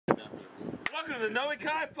definitely. Welcome to the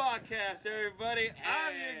Nomikai podcast, everybody. Hey.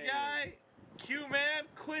 I'm your guy, Q-Man,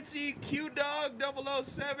 Quincy, Q-Dog,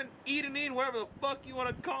 007, Eden, whatever the fuck you want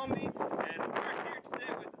to call me. And we're here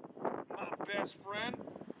today with my best friend,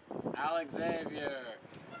 Alex Xavier,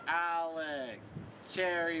 Alex,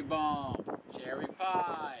 Cherry Bomb, Cherry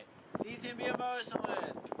Pie, C-Team Be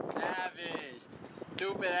Emotionless, Savage,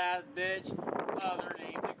 Stupid Ass Bitch, other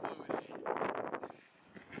names included.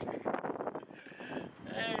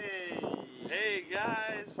 Hey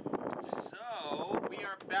guys. So, we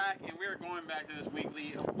are back, and we are going back to this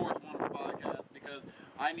weekly, of course, wonderful podcast because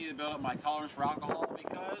I need to build up my tolerance for alcohol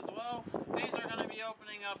because, well, things are going to be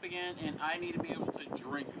opening up again, and I need to be able to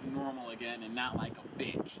drink normal again and not like a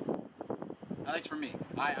bitch. At least for me.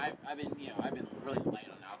 I've been really light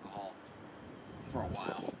on alcohol for a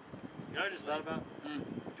while. you know what I just thought about? Do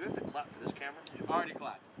we have to clap for this camera? I already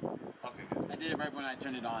clapped. Okay, good. I did it right when I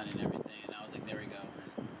turned it on and everything, and I was like, there we go.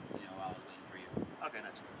 And, while I was waiting for you. Okay,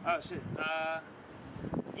 nice. Oh, shit.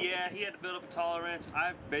 Yeah, he had to build up a tolerance.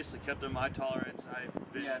 I've basically kept up my tolerance.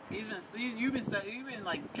 You've been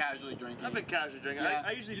like casually drinking. I've been casually drinking. Yeah.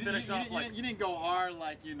 I usually finish off like... You didn't go hard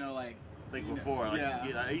like before. Like,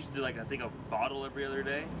 yeah. I used to do like, I think a bottle every other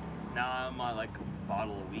day. Now I'm on like a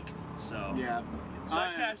bottle a week. So yeah. So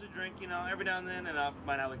I casually drink, every now and then, and I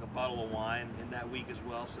might have like a bottle of wine in that week as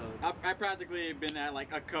well. So I practically been at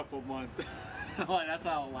like a couple months. Like that's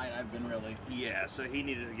how light I've been, really. Yeah. So he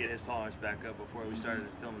needed to get his tolerance back up before we started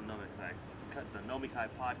filming the Nomikai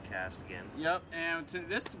podcast again. Yep. And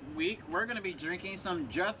this week we're gonna be drinking some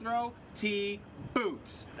Jethro tea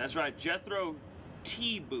boots. That's right, Jethro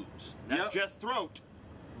tea boots. Not Jethro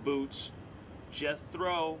boots.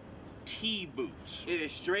 Jethro tea boots. It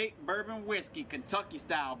is straight bourbon whiskey, Kentucky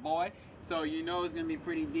style, boy. So you know it's gonna be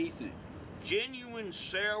pretty decent. Genuine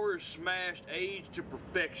sour smashed, aged to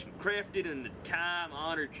perfection, crafted in the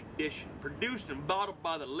time-honored tradition, produced and bottled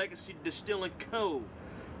by the Legacy Distilling Co.,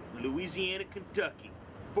 Louisiana, Kentucky.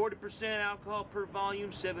 40% alcohol per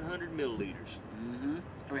volume, 700 milliliters.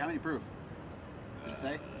 Wait, how many proof? Did it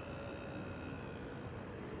say?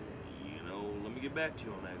 Let me get back to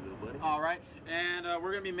you on that, good buddy. All right, and we're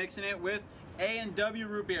gonna be mixing it with A&W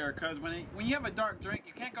root beer because when you have a dark drink,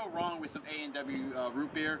 you can't go wrong with some A&W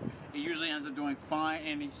root beer. It usually ends up doing fine,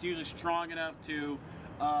 and it's usually strong enough to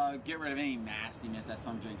get rid of any nastiness that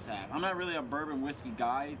some drinks have. I'm not really a bourbon whiskey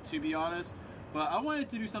guy, to be honest, but I wanted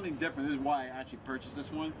to do something different. This is why I actually purchased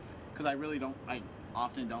this one, because I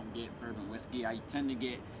often don't get bourbon whiskey. I tend to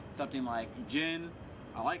get something like gin.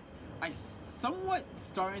 I somewhat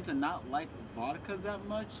starting to not like vodka that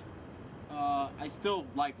much. I still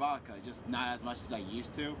like vodka, just not as much as I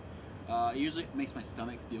used to. It usually makes my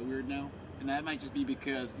stomach feel weird now, and that might just be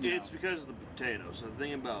because it's because of the potatoes. So the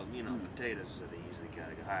thing about potatoes is that they usually got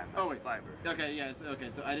a high amount of fiber. Okay, yes, okay.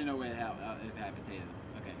 So I didn't know it had potatoes.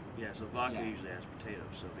 Okay. Yeah, so vodka usually has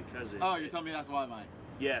potatoes. So because it, you're telling me that's why mine.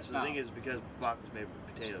 Yeah, so the thing is because vodka's made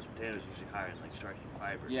with potatoes. Potatoes usually higher in like starch and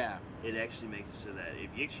fiber. Yeah. It actually makes it so that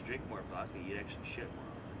if you actually drink more vodka, you'd actually shit more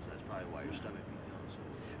often. So that's probably why your stomach be feeling so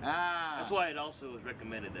weird. That's why it also is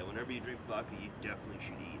recommended that whenever you drink vodka, you definitely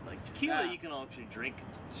should eat. Like tequila, you can actually drink.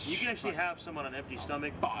 You can actually have some on an empty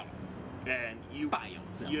stomach. And you by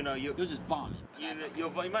yourself. You'll just vomit.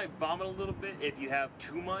 You might vomit a little bit if you have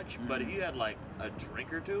too much, but if you had like a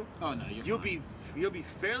drink or two, you'll be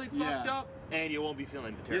fairly fucked up, and you won't be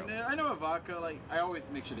feeling terrible. I know with vodka, like I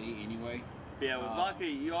always make sure to eat anyway. Yeah, with vodka,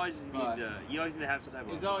 you always need to have some type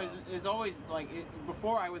of. It's always like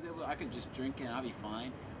before I could just drink it and I'd be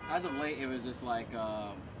fine. As of late, it was just like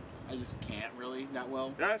I just can't really that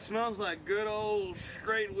well. That smells like good old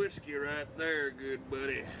straight whiskey right there, good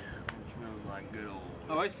buddy. Smells like good old whiskey.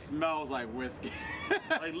 Oh, it smells like whiskey.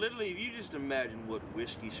 Like literally, if you just imagine what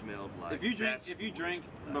whiskey smelled like. If you drink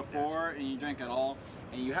before and you drink at all,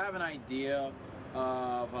 and you have an idea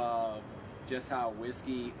of just how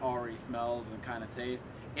whiskey already smells and kind of tastes,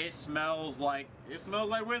 it smells like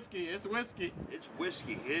whiskey. It's whiskey. It's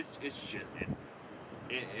whiskey. It's shit.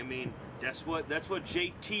 I mean, that's what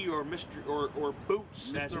JT or Mr. or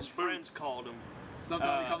Boots, as his friends called him.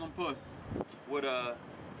 Sometimes we call him Puss.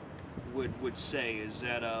 Would say is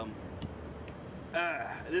that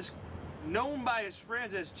this known by his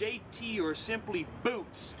friends as JT or simply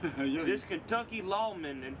Boots. This Kentucky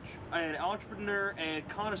lawman and entrepreneur and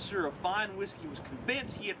connoisseur of fine whiskey was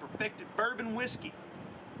convinced he had perfected bourbon whiskey.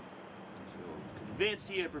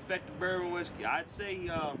 I'd say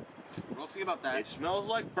we'll see about that. It smells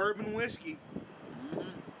like bourbon whiskey. You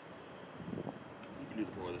can do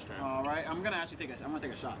the pour this time. All right, I'm gonna take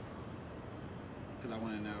a shot because I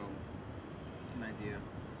want to know an idea.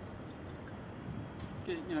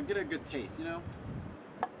 Get a good taste,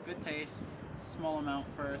 good good taste. Small amount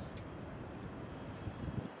first.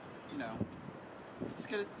 You know, just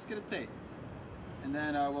get a taste, and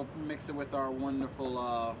then we'll mix it with our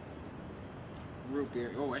wonderful root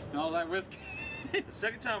beer. Oh, I smell that whiskey. The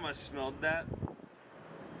second time I smelled that,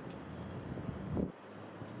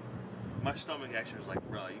 my stomach actually was like,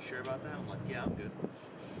 "Bro, are you sure about that?" I'm like, "Yeah, I'm good."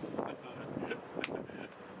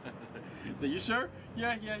 So you sure?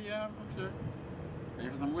 Yeah, I'm sure. Ready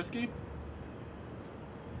for some whiskey?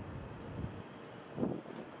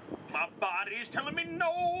 My body is telling me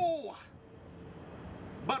no,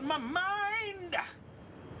 but my mind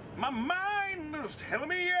is telling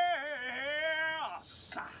me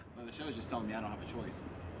yes. Well, the show is just telling me I don't have a choice.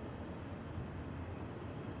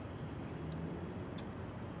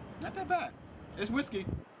 Not that bad. It's whiskey.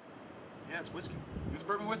 Yeah, it's whiskey. It's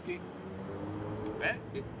bourbon whiskey.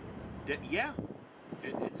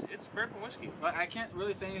 It's bourbon whiskey. But I can't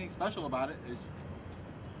really say anything special about it.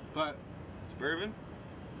 But it's bourbon.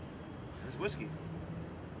 It's whiskey.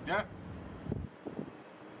 Yeah.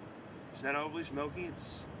 It's not overly smoky.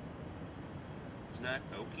 It's not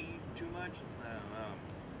oaky too much. It's not.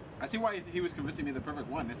 I see why he was convincing me the perfect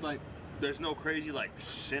one. It's like there's no crazy like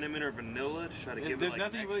cinnamon or vanilla to try to give it. There's like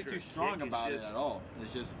nothing really too strong about it at all.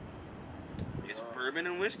 It's just bourbon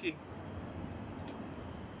and whiskey.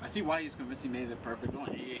 I see why he's convincing me the perfect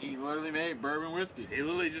one. He literally made bourbon whiskey. He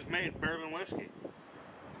literally just made bourbon whiskey.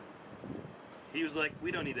 He was like,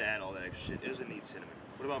 we don't need to add all that extra shit. It doesn't need cinnamon.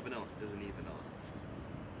 What about vanilla? Doesn't need vanilla.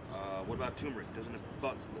 What about turmeric? Doesn't it?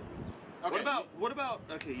 But okay. What about?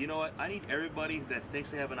 Okay, you know what? I need everybody that thinks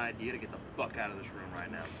they have an idea to get the fuck out of this room right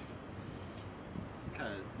now.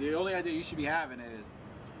 Because the only idea you should be having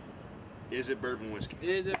is it bourbon whiskey?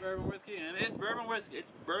 Is it bourbon whiskey? And it's bourbon whiskey.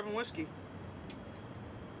 It's bourbon whiskey.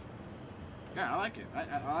 Yeah, I like it.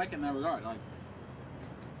 I like it in that regard. Like,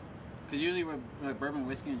 because usually with bourbon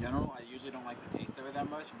whiskey in general, I usually don't like the taste of it that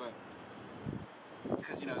much, but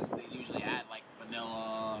because they usually add like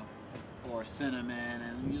vanilla or cinnamon,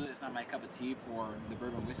 and usually it's not my cup of tea for the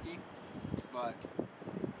bourbon whiskey. But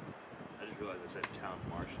I just realized I said town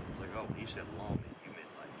marshal. It's like, oh, when you said lawman, you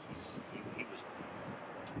meant like he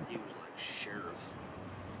was like sheriff.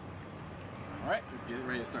 All right, get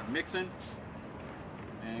ready to start mixing.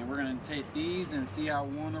 And we're gonna taste these and see how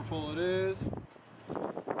wonderful it is.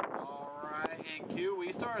 Alright, and Q, will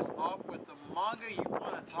you start us off with the manga you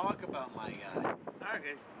want to talk about, my guy?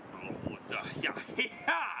 Okay.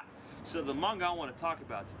 Yeah. So the manga I want to talk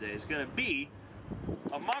about today is gonna be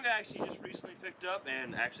a manga I actually just recently picked up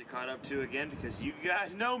and actually caught up to again, because you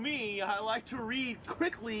guys know me, I like to read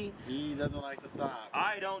quickly. He doesn't like to stop.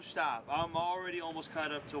 I don't stop. I'm already almost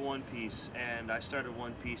caught up to One Piece, and I started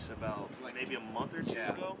One Piece about maybe a month or two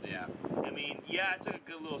ago. Yeah. I mean, yeah, I took a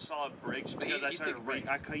good little solid break just because I started reading.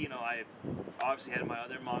 I obviously had my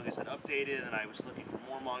other mangas that updated, and I was looking for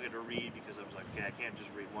more manga to read because I was like, okay, I can't just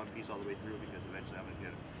read One Piece all the way through because eventually I'm gonna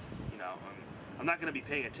get, I'm not going to be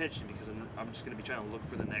paying attention because I'm just going to be trying to look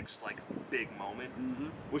for the next like big moment,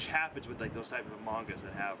 which happens with like those type of mangas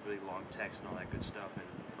that have really long text and all that good stuff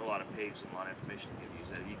and a lot of pages and a lot of information to give you.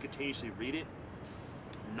 So if you continuously read it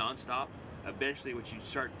nonstop, eventually what you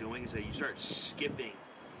start doing is that you start skipping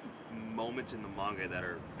moments in the manga that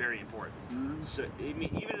are very important. So I mean,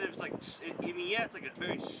 even if it's like, it's like a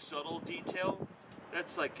very subtle detail.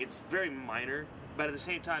 That's like, it's very minor, but at the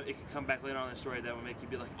same time, it could come back later on in the story that will make you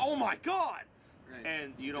be like, oh my god! Right.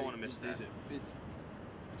 And you don't want to miss that.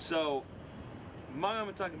 So, the manga I'm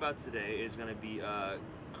going to talk about today is going to be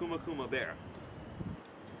Kuma Kuma Bear.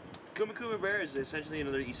 Kuma Kuma Bear is essentially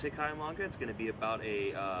another isekai manga. It's going to be about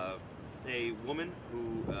a woman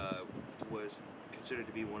who was considered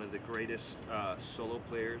to be one of the greatest solo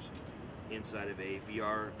players inside of a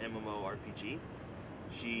VR MMORPG.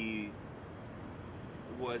 She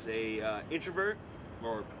was a introvert,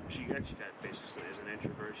 or she actually kind of basically is an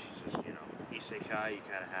introvert. She's just, isekai, you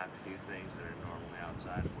kind of have to do things that are normally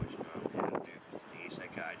outside of what you normally have to do. It's an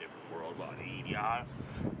isekai, different world,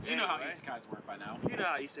 You know how isekais work by now. You know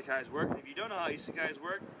how isekais work. And if you don't know how isekais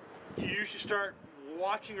work, you should start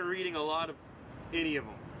watching or reading a lot of any of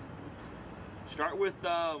them. Start with,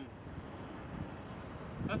 I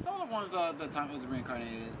saw the ones the time it was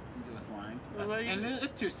reincarnated into a slime. And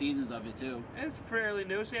there's 2 seasons of it too. It's fairly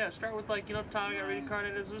new, so yeah, start with like, time it got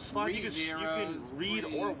reincarnated as a slime. You can read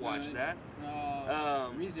or watch that.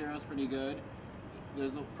 ReZero's pretty good.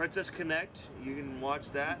 There's a Princess Connect, you can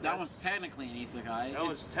watch that. That one's technically an isekai. That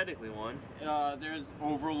one's technically one. There's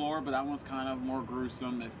Overlord, but that one's kind of more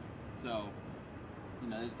gruesome,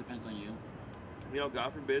 this depends on you.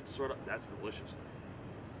 God forbid, sort of, that's delicious.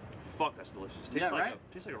 Fuck, that's delicious. Tastes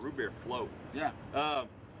like a root beer float. Yeah.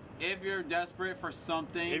 if you're desperate for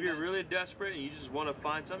something, if you're really desperate and you just want to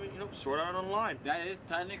find something, you know, sort out online. That is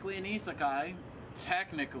technically an isekai.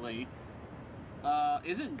 Technically.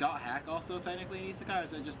 Isn't Dot Hack also technically an isekai, or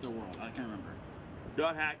is that just the world? I can't remember.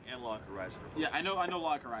 Dot Hack and Log Horizon. Yeah, I know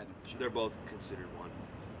Log Horizon. Sure. They're both considered one.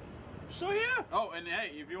 So yeah. Oh, and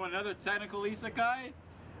hey, if you want another technical isekai,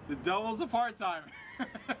 the Devil's a part-timer.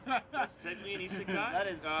 That's technically an isekai. That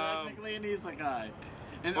is technically an isekai.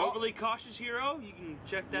 And Overly Cautious Hero, you can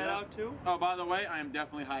check that out too. Oh, by the way, I am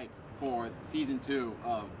definitely hyped for season 2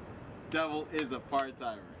 of Devil is a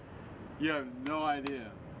Part-Timer. You have no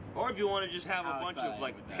idea. Or if you want to just have a bunch of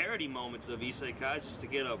like parody moments of isekais, just to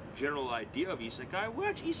get a general idea of isekai,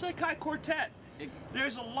 watch Isekai Quartet.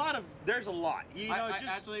 There's a lot. You know,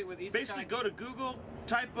 just actually with isekai, basically go to Google,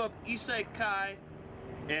 type up isekai,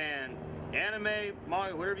 and anime,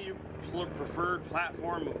 manga, whatever your preferred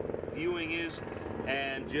platform of viewing is,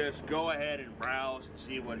 and just go ahead and browse and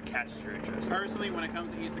see what catches your interest. Personally, when it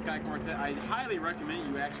comes to Isekai Quartet, I highly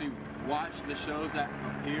recommend you actually watch the shows that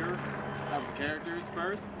appear of the characters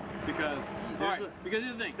first, because because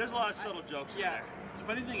here's the thing. There's a lot of subtle jokes. Yeah. The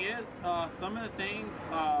funny thing is, some of the things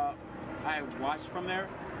I watched from there,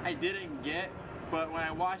 I didn't get, but when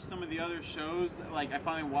I watched some of the other shows, like I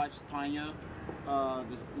finally watched Tanya,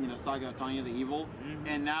 this Saga of Tanya the Evil,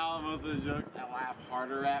 and now most of the jokes I laugh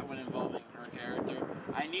harder at when involving her character.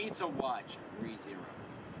 I need to watch ReZero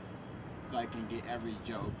so I can get every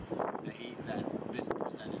joke that's been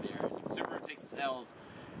presented there. And Subaru takes his L's,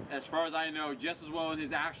 as far as I know, just as well in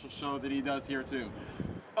his actual show that he does here too.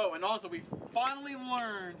 Oh, and also we finally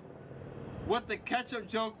learned what the ketchup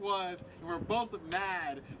joke was, and we're both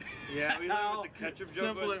mad. Yeah, we learned what the ketchup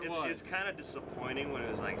joke was. It's kind of disappointing when it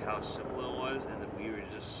was like how simple it was, and then we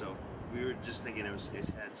were just thinking it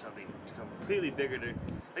had something completely bigger to,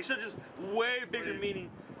 like, so just way bigger meaning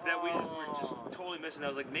that we were just totally missing. I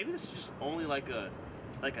was like, maybe this is just only like a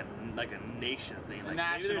nation thing. Like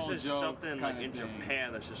maybe there's just something like in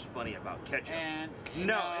Japan that's just funny about ketchup. And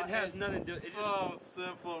no, it has nothing to do. It's so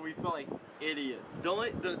simple. We feel like idiots.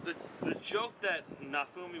 The joke that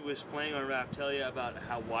Nafumi was playing on Raptalia about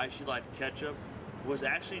why she liked ketchup was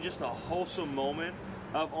actually just a wholesome moment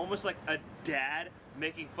of almost like a dad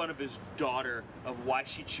making fun of his daughter of why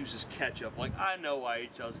she chooses ketchup. Like, I know why he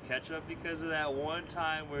chose ketchup, because of that one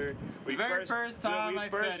time where we were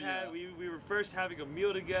first having a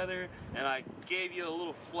meal together, and I gave you a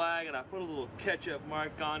little flag and I put a little ketchup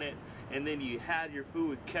mark on it, and then you had your food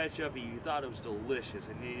with ketchup and you thought it was delicious,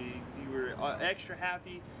 and you were extra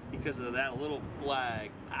happy because of that little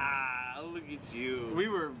flag. Ah, look at you. We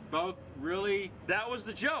were both really... That was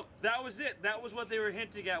the joke. That was it. That was what they were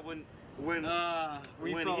hinting at when he was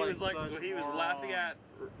laughing at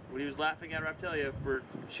Raptalia for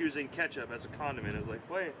choosing ketchup as a condiment. It was like,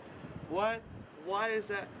 wait, what? Why is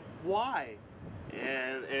that? Why?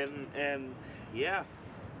 And yeah,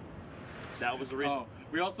 that was the reason. Oh,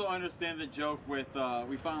 we also understand the joke with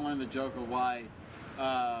we finally learned the joke of why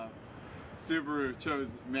Subaru chose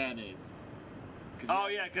mayonnaise. Oh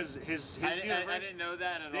yeah, because his universe, I didn't know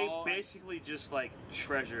that at all. They basically just like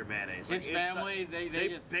treasure mayonnaise. His family, they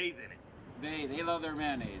just bathe in it. They love their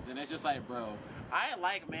mayonnaise, and it's just like, bro, I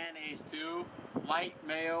like mayonnaise too, light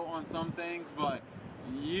mayo on some things, but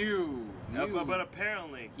but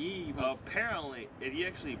apparently, if you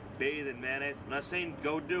actually bathe in mayonnaise, I'm not saying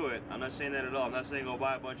go do it. I'm not saying that at all. I'm not saying go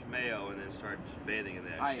buy a bunch of mayo and then start just bathing in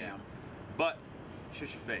that. I am. But shut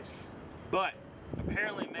your face. But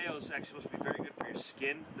apparently mayo is actually supposed to be very good for your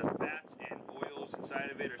skin. The fats and oils inside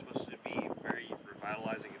of it are supposed to be very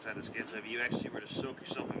revitalizing inside the skin. So if you actually were to soak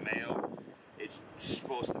yourself in mayo, it's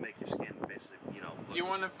supposed to make your skin basically, Do you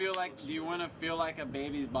want to feel like a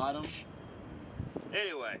baby's bottom?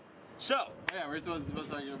 Anyway, so yeah, we're supposed to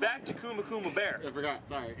talk about back to Kuma Kuma Bear. I forgot.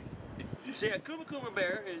 Sorry. So yeah, Kuma Kuma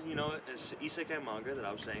Bear is is isekai manga that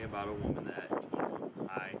I was saying about a woman that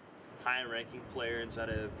high-ranking player inside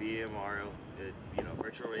of VMR,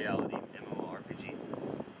 virtual reality MMORPG,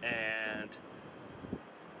 and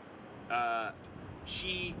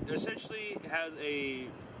she essentially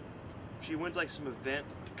she wins like some event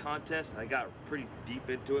contest. I got pretty deep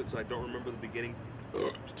into it, so I don't remember the beginning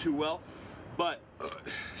too well. But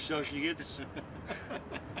so she gets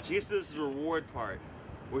to this reward part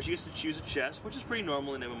where she gets to choose a chest, which is pretty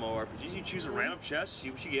normal in MMORPGs. You choose a random chest,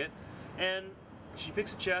 see what you get, and she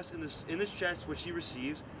picks a chest. In this chest, what she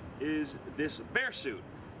receives is this bear suit.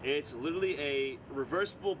 It's literally a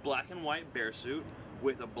reversible black and white bear suit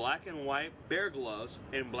with a black and white bear gloves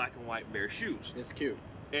and black and white bear shoes. It's cute.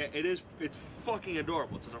 It's fucking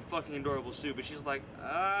adorable. It's a fucking adorable suit, but she's like,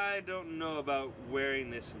 I don't know about wearing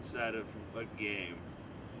this inside of a game.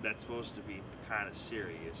 that's supposed to be kind of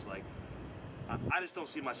serious. Like, I just don't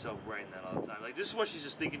see myself wearing that all the time. Like, this is what she's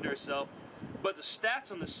just thinking to herself. But the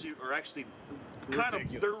stats on the suit are actually kind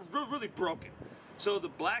of, they're really broken. So the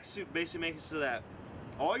black suit basically makes it so that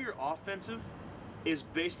all your offensive is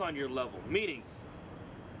based on your level. Meaning,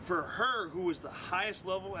 for her, who was the highest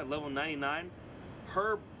level at level 99,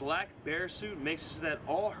 her black bear suit makes it so that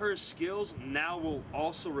all her skills now will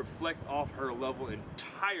also reflect off her level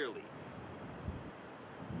entirely.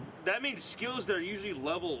 That means skills that are usually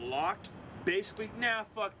level locked, basically, nah,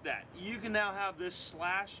 fuck that. You can now have this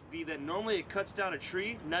slash be that normally it cuts down a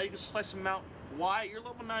tree, now you can slice them out. Why? You're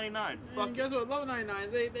level 99. And guess what? Level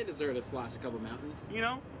 99s, they deserve to slash a couple mountains. You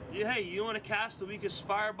know? Hey, you want to cast the weakest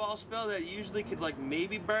fireball spell that usually could, like,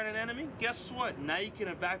 maybe burn an enemy? Guess what? Now you can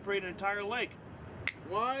evaporate an entire lake.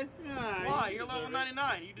 Why? Nah, why? You're level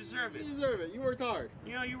 99. You deserve it. You deserve it. You worked hard.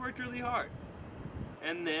 You know, you worked really hard.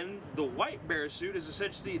 And then the white bear suit is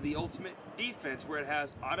essentially the ultimate defense, where it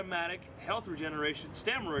has automatic health regeneration,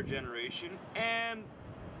 stamina regeneration, and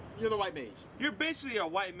you're the white mage. You're basically a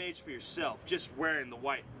white mage for yourself, just wearing the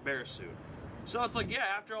white bear suit. So it's like, yeah,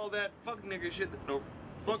 after all that fuck nigga shit,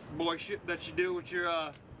 fuck boy shit that you do with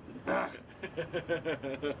your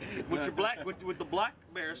with the black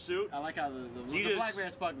bear suit. I like how the black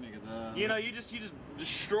bear's fuck nigga. You know, you just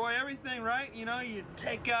destroy everything, right? You know, you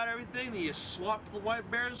take out everything, then you swap to the white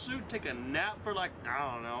bear suit, take a nap for like,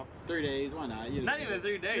 I don't know, 3 days. Why not? Not even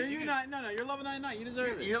 3 days. You're no, you're level 99. You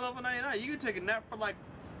deserve it. You're level 99. You can take a nap for like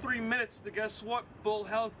 3 minutes. To guess what? Full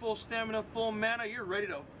health, full stamina, full mana. You're ready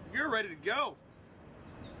to go.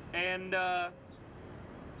 And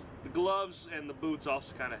the gloves and the boots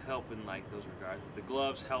also kind of help in like those regards. The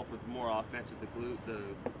gloves help with more offensive.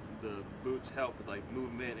 The boots help with like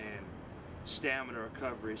movement and stamina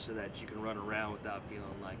recovery, so that you can run around without feeling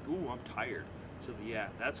like, ooh, I'm tired. So yeah,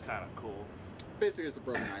 that's kind of cool. Basically, it's a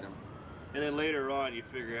broken item. And then later on, you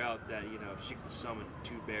figure out that, you know, she can summon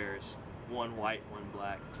 2 bears, one white, one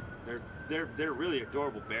black. They're really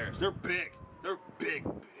adorable bears. They're big. They're big.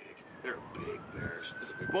 They're big bears.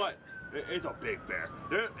 But it's a big bear.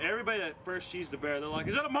 Everybody that first sees the bear, they're like,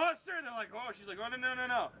 is that a monster? And they're like, oh, she's like, oh,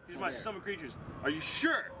 no. These are my summoned creatures. Are you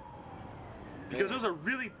sure? Because those are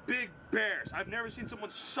really big bears. I've never seen someone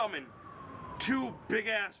summon 2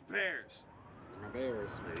 big-ass bears. My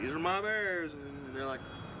bears. These are my bears. And they're like,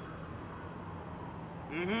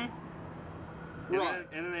 mm-hmm. Right.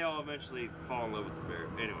 And then they all eventually fall in love with the bear.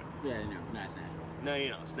 Anyway. Yeah, no, that's natural. No, you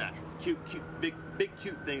know, it's natural. Cute, big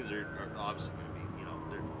cute things are obviously going to be, you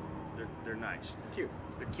know, they're nice. Cute.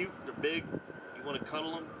 They're cute, they're big. You want to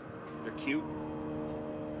cuddle them, they're cute.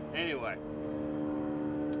 Anyway.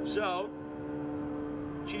 So,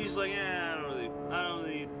 she's like, I don't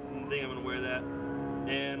really think I'm going to wear that.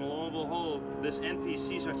 And lo and behold, this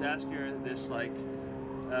NPC starts asking her this, like,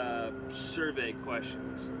 survey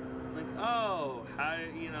questions. Like, oh, how,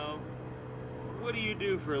 you know, what do you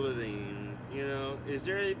do for a living? You know, is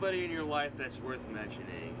there anybody in your life that's worth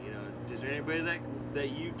mentioning? You know, is there anybody that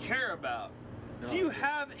you care about? No. Do you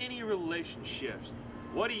have any relationships?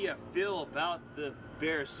 What do you feel about the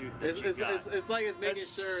bear suit that you got? It's like it's making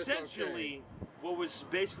sure it's Essentially, what was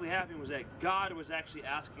basically happening was that God was actually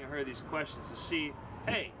asking her these questions to see,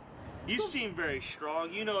 hey, you seem very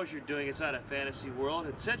strong. You know what you're doing inside a fantasy world.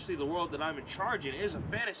 Essentially, the world that I'm in charge in is a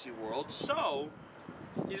fantasy world, so...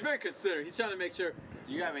 He's very considerate. He's trying to make sure,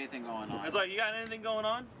 do you have anything going on? It's like, you got anything going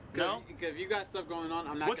on? No? Because if you got stuff going on,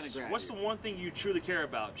 I'm not going to grab What's the one thing you truly care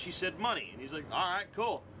about? She said money. And he's like, all right,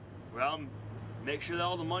 cool. Well, make sure that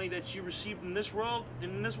all the money that you received in this world, we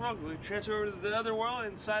transfer over to the other world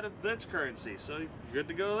inside of its currency. So you're good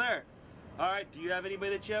to go there. All right, do you have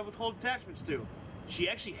anybody that you have withhold attachments to? She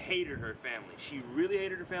actually hated her family. She really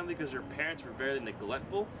hated her family because her parents were very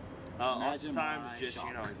neglectful. Oftentimes just,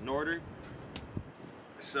 you know, ignored her.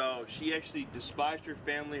 So she actually despised her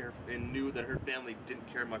family and knew that her family didn't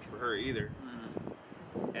care much for her either.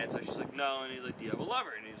 Mm. And so she's like, no. And he's like, do you have a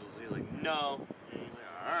lover? And he's like, no. And he's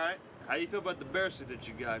like, all right. How do you feel about the bear suit that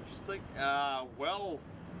you got? She's like, well,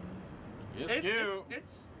 it's cute.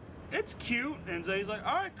 It's cute. And so he's like,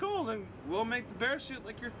 all right, cool. Then we'll make the bear suit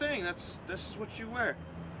like your thing. This is what you wear.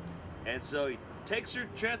 And so he takes her,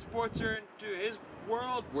 transports her into his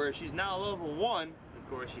world where she's now level 1.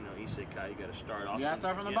 Of course, you know, isekai, you gotta start off. You gotta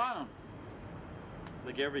start from the bottom.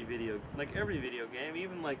 Like every video game,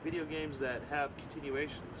 even like video games that have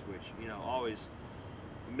continuations, which, you know, always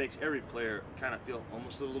makes every player kind of feel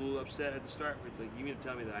almost a little upset at the start. Where it's like, you mean to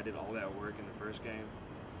tell me that I did all that work in the first game,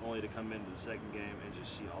 only to come into the second game and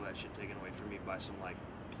just see all that shit taken away from me by some like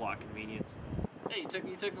plot convenience? Hey,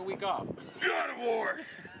 you took a week off. God of War.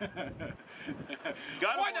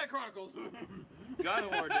 White Knight Chronicles. God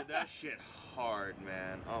of War did that shit hard,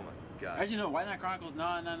 man. Oh my god. Actually, no. White Knight Chronicles.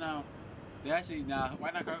 No. They actually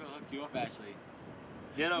White Knight Chronicles hooked you up actually.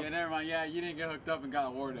 You know, yeah, never mind. Yeah, you didn't get hooked up in God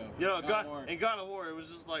of War though. You know, in God of War, it was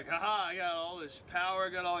just like, haha, I got all this power, I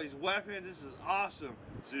got all these weapons, this is awesome.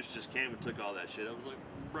 Zeus just came and took all that shit. I was like,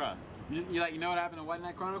 bruh. You know what happened in White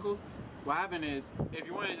Knight Chronicles? What happened is, if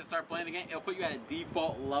you wanted to just start playing the game, it'll put you at a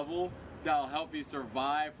default level that'll help you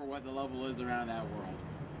survive for what the level is around that world.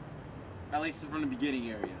 At least from the beginning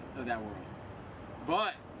area of that world.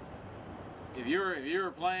 But if you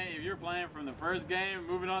were playing from the first game,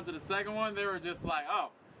 moving on to the second one, they were just like,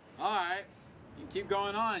 oh, all right, you keep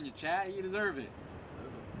going on, you chat, you deserve it.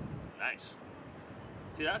 Nice.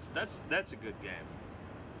 See, that's a good game.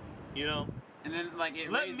 You know. And then like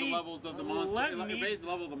it raised the levels of the monsters. It raised the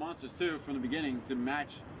level of the monsters too from the beginning to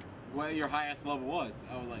match what your highest level was.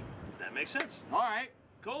 I was like, that makes sense. All right,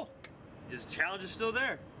 cool. This challenge is still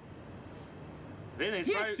there.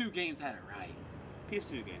 PS2 games had it right.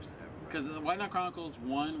 PS2 games did have it right. Because White Knight Chronicles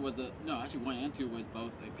 1 was actually 1 and 2 was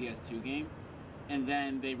both a PS2 game, and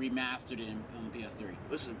then they remastered it on the PS3.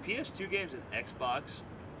 Listen, PS2 games and Xbox,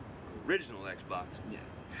 original Xbox,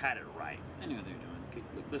 had it right. I knew what they were doing. Okay,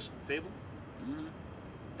 listen, Fable. Mm-hmm.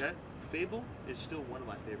 That Fable is still one of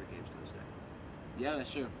my favorite games to this day. Yeah,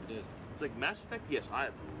 that's true. It is. It's like Mass Effect. Yes, I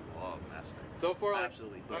love Mass Effect. So far,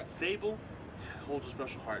 absolutely. But Fable holds a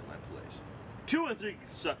special heart in my place. 2 and 3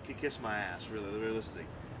 can kiss my ass, really, realistically.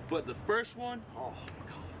 But the first one, oh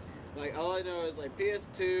my god. Like all I know is like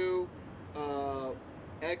PS2,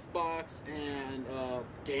 Xbox, and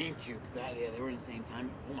GameCube. They were in the same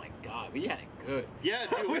time. Oh my god, we had it good. Yeah,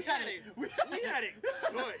 dude, we had it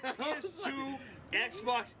good. PS2,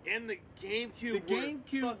 Xbox, and the GameCube.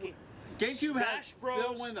 GameCube has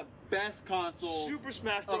still one of the best consoles. Super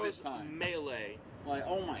Smash Bros. Melee. Like,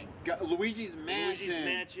 oh my god, Luigi's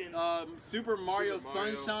Mansion. Super Mario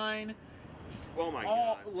Sunshine. Oh my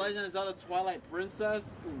god. Legend of Zelda Twilight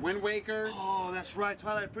Princess, Wind Waker. Oh, that's right.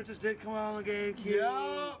 Twilight Princess did come out on the GameCube.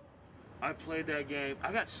 Yep. I played that game.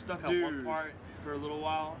 I got stuck on one part for a little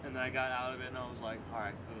while, and then I got out of it, and I was like, all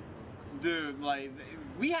right, cool. Dude, like,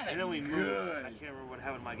 we had it. And then we good. moved. I can't remember what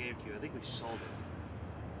happened to my GameCube. I think we sold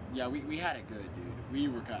it. Yeah, we had it good, dude. We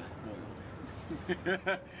were kind of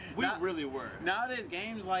spoiled. We really were. Nowadays,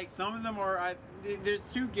 games like some of them are. There's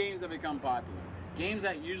 2 games that become popular. Games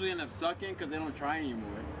that usually end up sucking because they don't try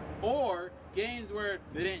anymore, or games where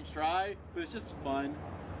they didn't try, but it's just fun,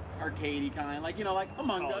 arcadey kind, like like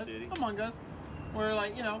Among Us, where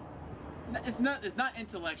like it's not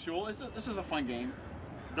intellectual. It's just a fun game.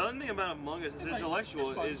 The other thing about Among Us is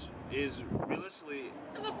intellectual is realistically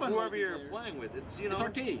whoever you're playing with. It's it's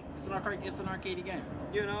arcadey. It's an arcadey game.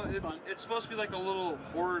 It's supposed to be like a little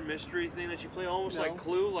horror mystery thing that you play, almost like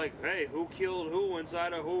Clue. Like, hey, who killed who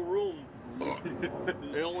inside a who room?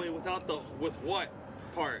 Only with what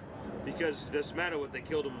part? Because it doesn't matter what they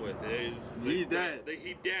killed him with. He's dead.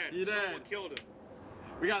 He dead. Someone killed him.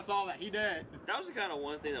 We gotta solve that. He dead. That was the kind of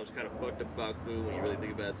one thing that was kind of fucked up about Clue when you really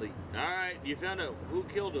think about it. It's like, all right, you found out who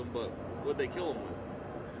killed him, but what'd they kill him with?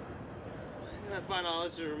 I gotta find all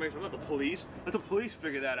this information. I'm not the police. Let the police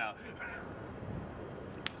figure that out.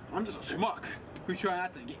 I'm just a schmuck who's trying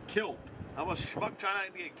not to get killed. I'm a schmuck trying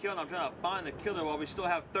not to get killed. I'm trying to find the killer while we still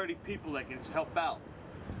have 30 people that can help out.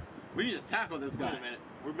 We need to tackle this guy. Wait a minute.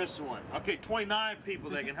 We're missing one. Okay, 29 people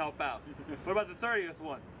that can help out. What about the 30th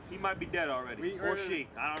one? He might be dead already. Or she.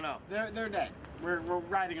 I don't know. They're dead. We're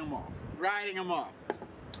writing them off. Writing them off.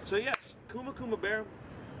 So yes, Kuma Kuma Bear.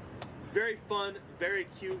 Very fun, very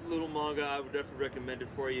cute little manga. I would definitely recommend it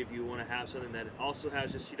for you if you want to have something that also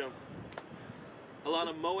has just, a lot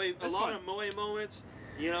of moe moments,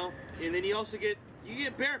 and then you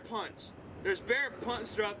get bear puns. There's bear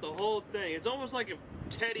puns throughout the whole thing. It's almost like if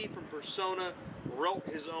Teddy from Persona wrote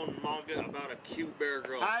his own manga about a cute bear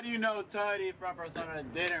girl. How do you know Teddy from Persona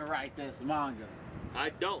didn't write this manga? I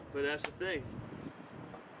don't, but that's the thing.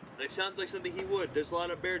 It sounds like something he would. There's a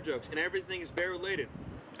lot of bear jokes, and everything is bear related.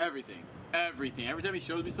 Everything. Every time he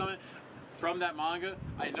shows me something from that manga,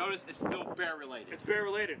 I notice it's still bear related. It's bear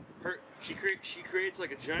related. She creates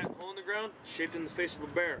like a giant hole in the ground shaped in the face of a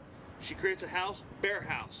bear. She creates a house, bear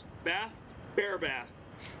house. Bath, bear bath.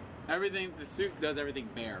 Everything, the suit does everything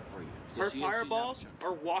bear for you. So her fireballs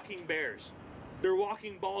are walking bears. They're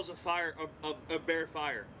walking balls of fire, of bear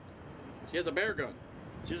fire. She has a bear gun.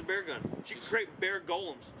 She has a bear gun. She can create bear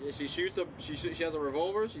golems. Yeah, she has a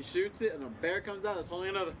revolver, she shoots it, and a bear comes out that's holding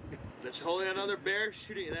another. That's holding another bear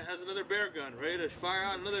shooting, that has another bear gun, ready to fire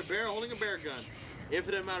out another bear holding a bear gun.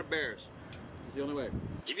 Infinite amount of bears. It's the only way.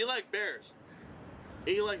 If you like bears,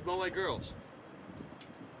 and you like moe girls,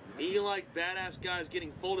 and you like badass guys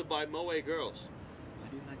getting folded by moe girls,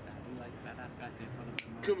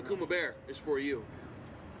 Kuma Kuma Bear is for you.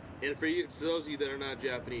 And for those of you that are not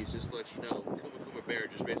Japanese, just to let you know, Kuma Kuma Bear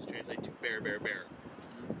just basically translates to bear, bear, bear.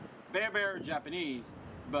 Bear, bear, Japanese,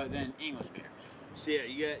 but then English bear. So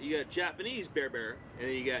yeah, you got Japanese bear, bear, and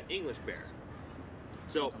then you got English bear.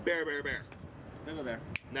 So bear, bear, bear. Bear, bear, bear.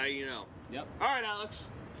 Now you know. Yep. All right, Alex,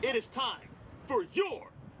 it is time for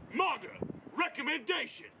your manga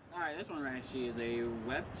recommendation. All right, this one actually is a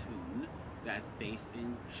webtoon that's based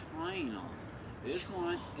in China. This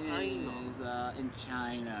one is in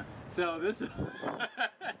China. So this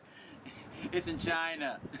it's in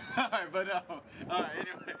China. Alright, but alright,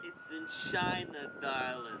 anyway. It's in China,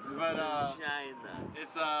 darling. But it's in China.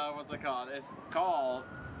 It's what's it called? It's called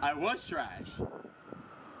I Was Trash.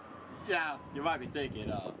 Yeah, you might be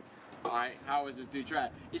thinking, alright, how is this dude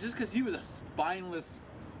trash? It's just because he was a spineless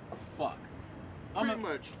fuck. Pretty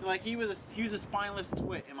much. Like he was a spineless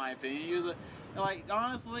twit, in my opinion. He was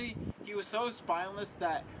honestly, he was so spineless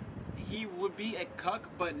that he would be a cuck,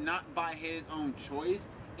 but not by his own choice,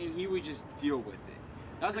 and he would just deal with it.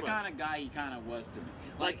 That's the kind of guy he kind of was to me.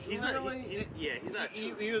 Like he's not.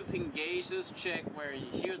 He was engaged to this chick where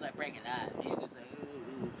she was like breaking up. He was just like,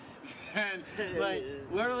 ooh, ooh. And like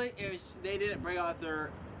literally, if they didn't break off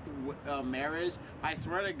their marriage, I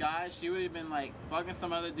swear to God, she would have been like fucking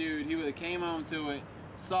some other dude. He would have came home to it,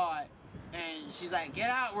 saw it, and she's like, "Get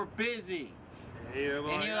out, we're busy." And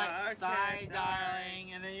you're like, "Sorry,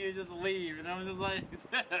 darling," and then you just leave, and I'm just like, dude,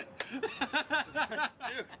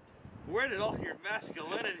 where did all your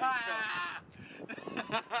masculinity go?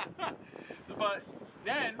 But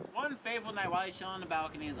then one fateful night, while he's chilling on the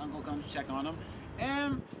balcony, his uncle comes to check on him,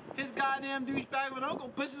 and his goddamn douchebag of an uncle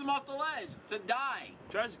pushes him off the ledge to die.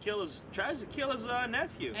 Tries to kill his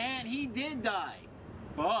nephew. And he did die,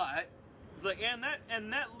 but it's like, and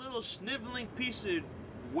that little sniveling piece of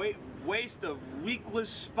waste of weakless,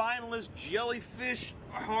 spineless, jellyfish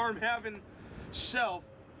arm-having self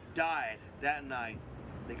died that night.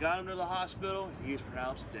 They got him to the hospital. He was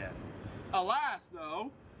pronounced dead. Alas,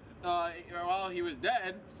 though, while he was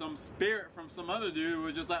dead, some spirit from some other dude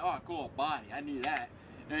was just like, "Oh, cool, body, I need that."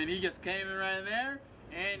 And he just came in right there,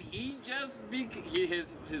 and he just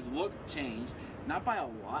his look changed, not by a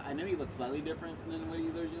lot. I know he looks slightly different than what he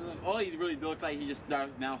was doing. All he really looks like he just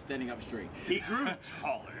starts now standing up straight. He grew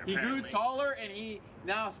taller. He grew taller, and he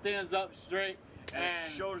now stands up straight. And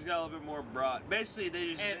his shoulders got a little bit more broad. Basically,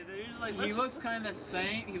 they're just like. He looks kind of the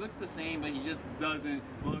same. He looks the same, but he just doesn't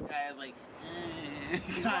look as like.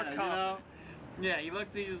 He's more confident. You know? Yeah,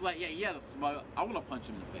 he's just like, yeah, he has a smile. I want to punch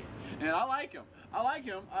him in the face, and I like him.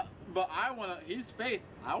 But his face,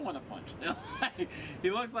 I want to punch him. He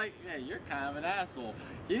looks like, yeah, you're kind of an asshole.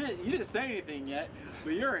 You didn't say anything yet,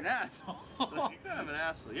 but you're an asshole. So you're kind of an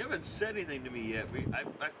asshole. You haven't said anything to me yet, but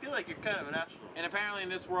I feel like you're kind of an asshole. And apparently in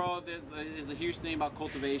this world, there's a huge thing about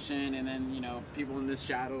cultivation, and then, you know, people in the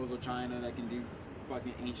shadows of China that can do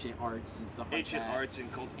fucking ancient arts and stuff like that. Ancient arts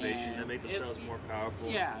and cultivation that make themselves more powerful.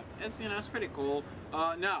 Yeah, it's pretty cool.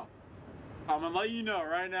 Now, I'm gonna let you know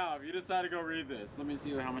right now if you decide to go read this. Let me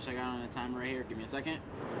see how much I got on the timer right here. Give me a second.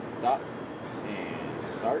 Stop and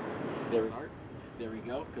start. There we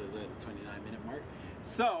go, because at the 29-minute mark.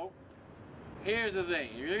 So, here's the thing.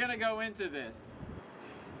 If you're gonna go into this,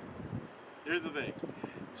 here's the thing.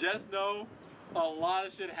 Just know a lot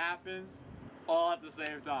of shit happens all at the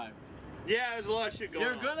same time. Yeah, there's a lot of shit going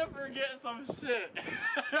on. You're gonna forget some shit.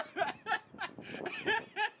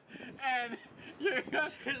 And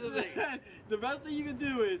the best thing you can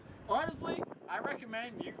do is, honestly, I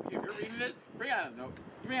recommend you, if you're reading this, bring out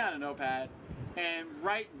a notepad and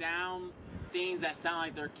write down things that sound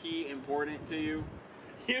like they're key important to you.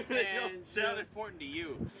 Even if they don't sound important to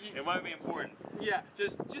you, it might be important. Yeah,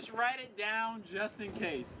 just write it down just in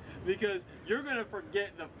case, because you're gonna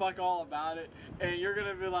forget the fuck all about it, and you're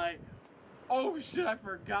gonna be like, "Oh shit, I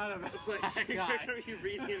forgot about." It's like you're gonna be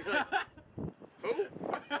reading it like, who?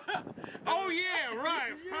 Oh yeah,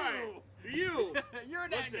 right. You. You're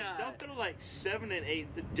that guy. They'll throw like 7 and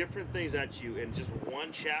 8 different things at you in just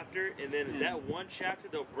one chapter, and then that one chapter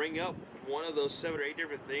they'll bring up one of those 7 or 8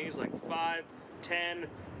 different things, like 5, 10,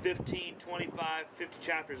 15, 25, 50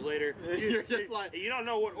 chapters later. You're just like, you don't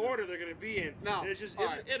know what order they're gonna be in. No, it'll just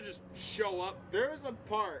show up. There is a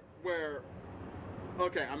part where,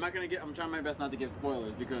 okay, I'm trying my best not to give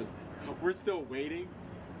spoilers because we're still waiting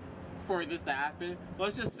for this to happen.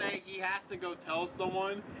 Let's just say he has to go tell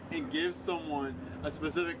someone and give someone a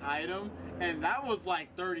specific item, and that was like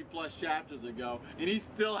 30 plus chapters ago, and he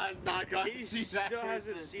still has not gotten to see that person. He still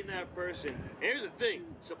hasn't seen that person. And here's the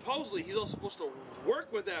thing, supposedly he's also supposed to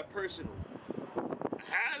work with that person.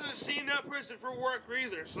 Hasn't seen that person for work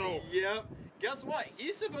either, so. Yep. guess what?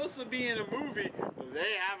 He's supposed to be in a movie.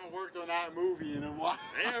 They haven't worked on that movie in a while.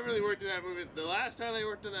 They haven't really worked on that movie. The last time they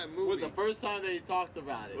worked on that movie was the first time they talked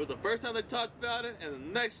about it. It was the first time they talked about it, and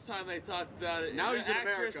the next time they talked about it, now he's in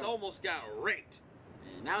America. The actress almost got raped.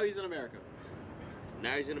 And now he's in America.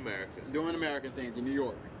 Now he's in America. Doing American things in New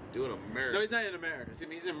York. Doing America. No, he's not in America. See,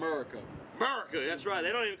 he's in America. America, that's right.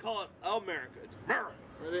 They don't even call it America. It's America.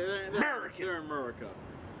 They're American. They're in America.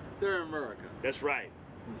 They're in America. That's right.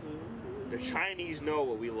 The Chinese know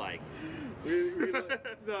what we like.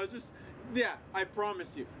 No, just, yeah, I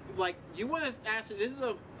promise you. Like, you want to actually, this is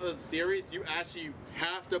a series, you actually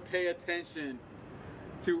have to pay attention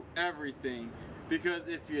to everything. Because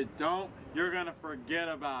if you don't, you're going to forget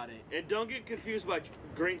about it. And don't get confused by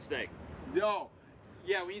Green Snake. No.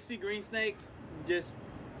 Yeah, when you see Green Snake, just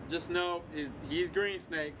know he's Green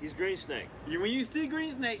Snake. He's Green Snake. When you see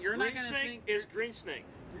Green Snake, you're not going to think... Green Snake is Green Snake.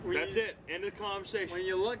 That's it. End of the conversation. When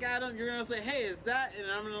you look at him, you're going to say, hey, is that? And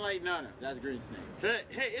I'm going to like, no, that's Green Snake.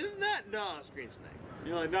 Hey, isn't that? No, it's Green Snake.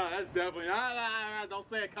 You're like, no, that's definitely not. Don't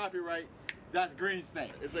say a copyright. That's Green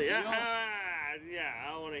Snake. It's like, yeah,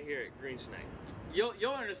 I want to hear it. Green Snake.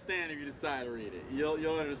 You'll understand if you decide to read it.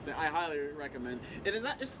 You'll understand. I highly recommend. And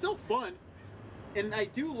it's still fun. And I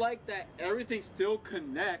do like that everything still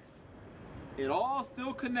connects. It all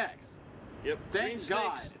still connects. Yep. Thank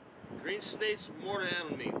God. Green Snake's mortal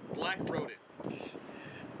enemy. Black wrote it.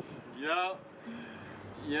 Yup.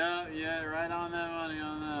 Yeah, right on that money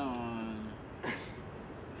on that one.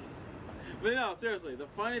 But no, seriously, the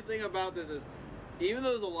funny thing about this is, even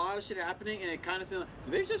though there's a lot of shit happening and it kind of seems like,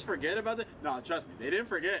 did they just forget about it? No, trust me, they didn't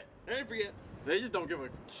forget. They didn't forget. They just don't give a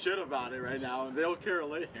shit about it right now, and they'll care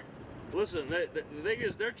later. Listen, the thing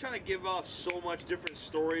is, they're trying to give off so much different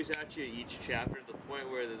stories at you each chapter, to the point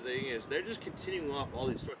where the thing is, they're just continuing off all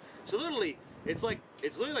these stories. So literally, it's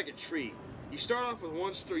literally like a tree. You start off with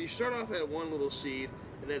one story. You start off at one little seed,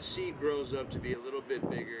 and that seed grows up to be a little bit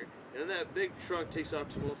bigger, and then that big trunk takes off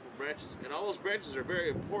to multiple branches, and all those branches are very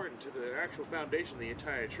important to the actual foundation of the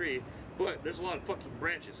entire tree. But there's a lot of fucking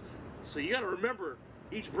branches, so you got to remember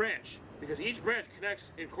each branch, because each branch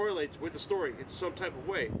connects and correlates with the story in some type of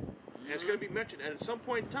way. And it's going to be mentioned at some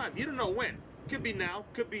point in time. You don't know when. Could be now.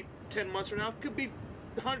 Could be 10 months from now. Could be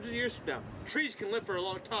hundreds of years from now. Trees can live for a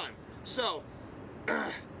long time. So,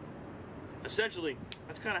 essentially,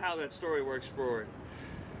 that's kind of how that story works for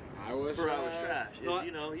Hours Trash.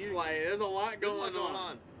 Like, there's a lot going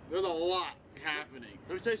on. There's a lot happening.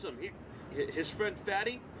 Let me tell you something. His friend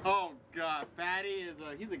Fatty. Oh God, Fatty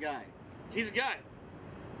he's a guy. He's a guy.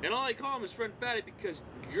 And all I call him is friend Fatty because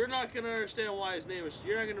you're not going to understand why his name is...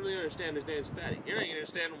 You're not going to really understand his name is Fatty. You're not going to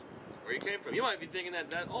understand where he came from. You might be thinking that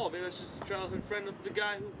maybe that's just a childhood friend of the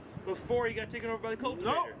guy who, before he got taken over by the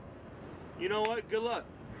cultivator. Nope. You know what? Good luck.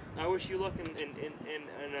 I wish you luck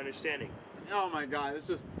in understanding. Oh my God, it's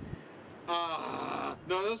just... no,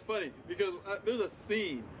 that's funny because there's a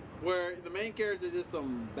scene where the main character did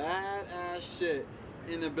some badass shit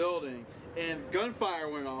in the building. And gunfire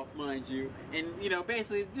went off, mind you. And,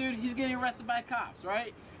 basically, dude, he's getting arrested by cops,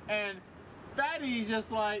 right? And Fatty's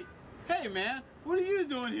just like, hey, man, what are you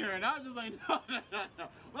doing here? And I was just like, no.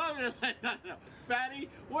 Well, I was just like, no. Fatty,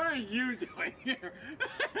 what are you doing here?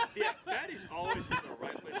 Yeah, Fatty's always in the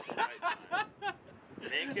right place at the right time.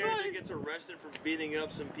 Main character gets arrested for beating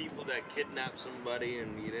up some people that kidnapped somebody,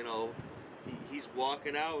 and, he's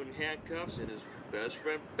walking out in handcuffs, and his best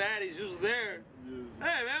friend Fatty's just there.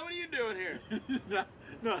 Hey man, what are you doing here? No.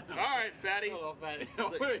 All right, Fatty. Hello, Fatty.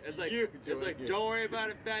 It's like, don't worry about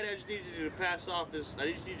it, Fatty. I just need you to pass off this.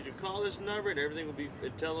 I just need you to call this number, and everything will be.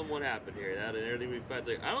 Tell them what happened here. And everything will be fine. It's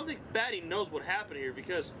like, I don't think Fatty knows what happened here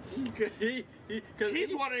because he's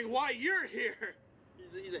wondering why you're here.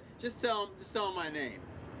 He's like, just tell him my name.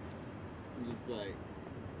 I'm just like.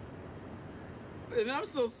 And I was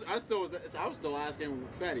still asking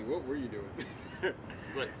Fatty, what were you doing?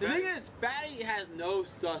 But the thing is, Fatty has no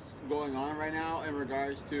sus going on right now in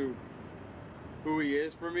regards to who he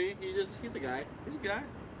is for me. He's a guy. He's a guy.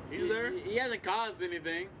 He's there. He hasn't caused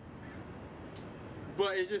anything.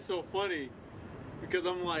 But it's just so funny because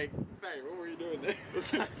I'm like, Fatty, what were you doing there?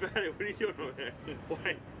 Fatty, what are you doing over there?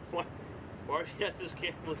 Why are you at this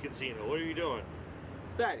gambling casino? What are you doing?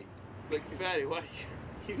 Fatty. Like, Fatty, why are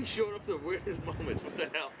you showing up the weirdest moments? What the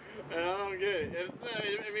hell? And I don't get it.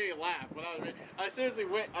 It made me laugh. I seriously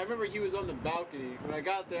went. I remember he was on the balcony. When I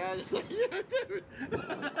got there, I was just like, yeah, dude.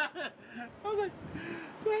 I was like,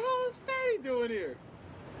 what the hell is Fatty doing here?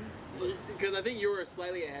 Because I think you were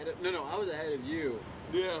slightly ahead of... No, I was ahead of you.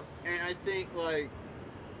 Yeah. And I think, like...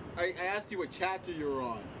 I asked you what chapter you were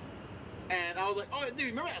on. And I was like, oh,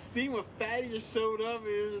 dude, remember that scene where Fatty just showed up? And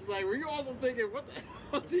it was just like, were you also thinking, what the hell?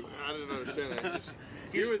 I didn't understand that.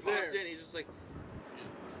 He was there. In, he's just like,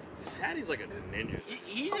 Fatty's like a ninja.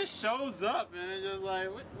 He just shows up and it's just like,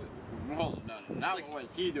 hold on, no, not like, what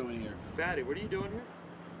is he doing here? Fatty, what are you doing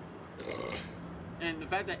here? And the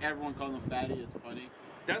fact that everyone calls him Fatty is funny.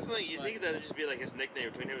 That's the thing. You think that'd just be like his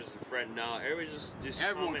nickname between him and his friend? No, everybody just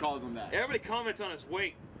everyone calls him that. Everybody comments on his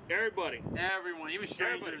weight. Everybody. Everyone, even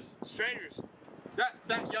strangers. Everybody. Strangers. That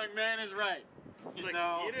fat young man is right. It's like,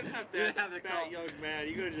 you didn't have to have that fat young man.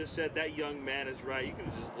 You could have just said that young man is right. You could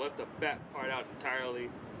have just left the fat part out entirely.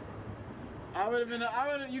 I would have been.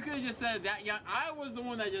 You could have just said that young. I was the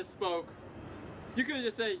one that just spoke. You could have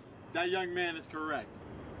just said that young man is correct.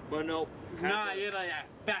 But no. Nah, you're like that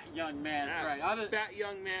fat young man, right? Fat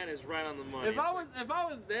young man is right on the money. If I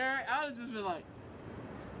was there, I'd have just been like,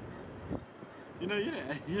 you know, you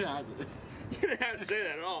didn't have to. You didn't have to say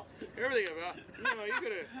that at all. Everything about you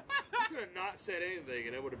could have not said anything,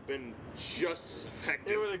 and it would have been just as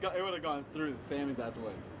effective. It would have gone through the same exact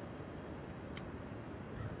way.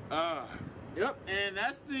 Yep, and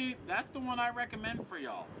that's the one I recommend for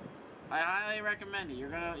y'all. I highly recommend it. You're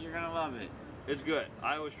gonna love it. It's good.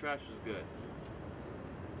 Iowa's Trash is good.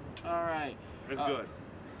 All right. It's good.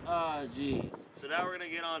 Oh, jeez. So now we're gonna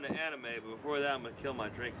get on to anime, but before that, I'm gonna kill my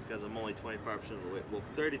drink because I'm only 25% of the way. Well,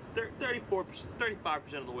 34%,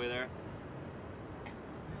 35% of the way there.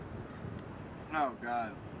 Oh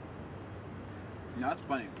God. No, that's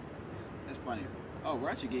funny. That's funny. Oh, we're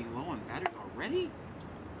actually getting low on battery already.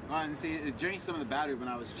 Oh, and see, it drained some of the battery when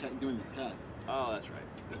I was doing the test. Oh, that's right.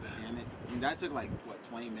 Damn it. And that took like what,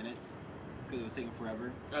 20 minutes? Because it was taking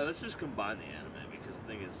forever. Alright, let's just combine the anime because the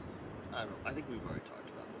thing is, I think we've already talked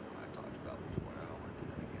about the one I talked about before. I don't want to do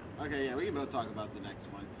that again. Okay, yeah, we can both talk about the next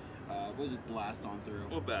one. We'll just blast on through.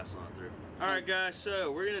 We'll blast on through. Alright, guys,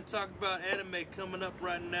 so we're going to talk about anime coming up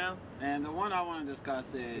right now. And the one I want to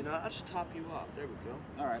discuss is... You know, I'll just top you off. There we go.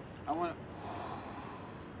 Alright, I want to...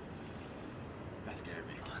 That scared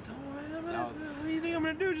me. Oh, don't worry. What do you think I'm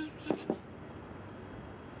going to do? Just...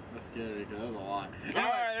 That scared me because that was a lot.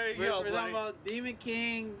 Alright, there you go. We're talking about Demon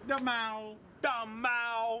King, the Mao.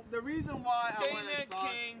 The reason why I want to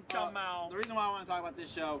talk the reason why I want to talk about this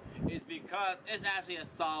show is because it's actually a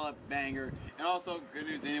solid banger. And also, good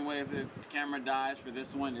news anyway, if the camera dies for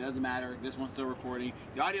this one, it doesn't matter. This one's still recording.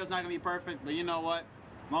 The audio's not going to be perfect, but you know what?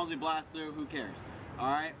 As long as we blast through, who cares?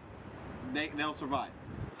 Alright? They'll survive.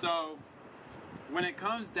 So, when it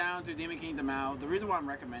comes down to Demon King Mao, the reason why I'm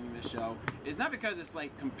recommending this show is not because it's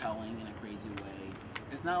like compelling in a crazy way.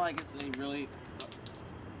 It's not like it's a really...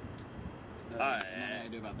 I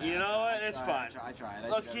do about that. You know what? It's fine. I tried.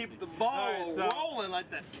 Let's keep the ball rolling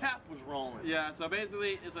like that cap was rolling. Yeah. So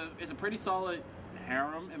basically, it's a pretty solid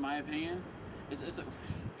harem in my opinion. It's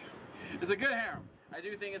a good harem. I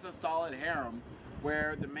do think it's a solid harem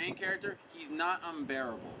where the main character, he's not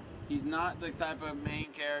unbearable. He's not the type of main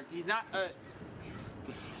character. He's not a...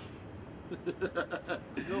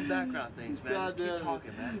 No background things, man. Just keep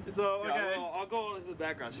talking, man. So, okay. Yeah, I'll go into the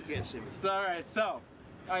background so you can't see me. So, alright, so...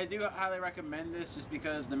 I do highly recommend this just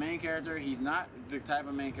because the main character, he's not the type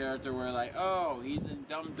of main character where like, oh, he's a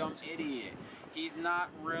dumb idiot. He's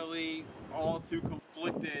not really all too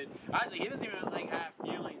conflicted. Actually, he doesn't even like have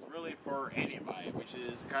feelings really for anybody, which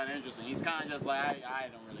is kind of interesting. He's kind of just like, I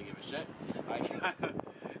don't really give a shit.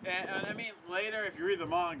 And I mean, later, if you read the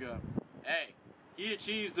manga, hey, he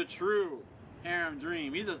achieves the true harem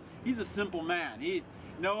dream. He's a simple man. You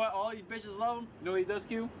know what? All these bitches love him. You know what he does,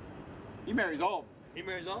 Q? He marries all of them. He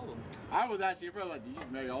marries all of them. I was actually probably like, did you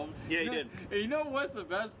marry all of them? Yeah, he did. And you know what's the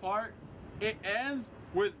best part? It ends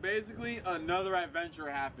with basically another adventure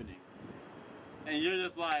happening. And you're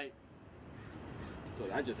just like, so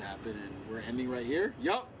that just happened and we're ending right here?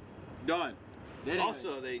 Yup. Done.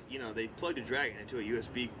 Also, they plugged a dragon into a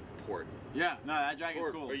USB port. Yeah, no, that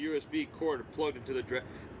dragon's cool. A USB cord plugged into the dragon.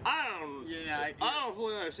 I don't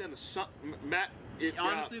fully understand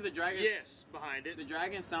honestly, the dragon... Yes, behind it. The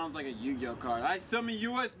dragon sounds like a Yu-Gi-Oh card. I summon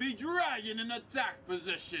USB dragon in attack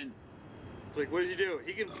position. It's like, what does he do?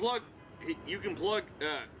 He can plug... You can plug...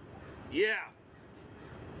 yeah.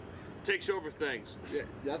 Takes over things. Yeah,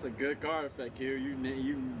 that's a good card effect, Q.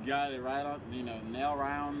 You got it right on, nail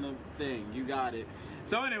around the thing. You got it.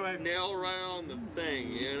 So anyway, nail around the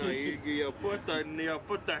thing. You put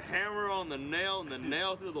the hammer on the nail and the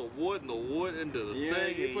nail through the wood and the wood into the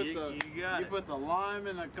thing. You put the lime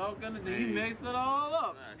in the coconut and you mixed it all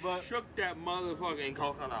up. But shook that motherfucking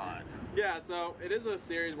coconut. Yeah, so it is a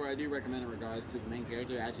series where I do recommend in regards to the main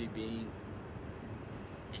character actually being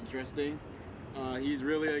interesting. He's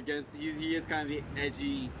really against, he is kind of the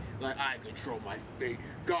edgy, like, I control my fate,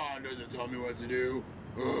 God doesn't tell me what to do.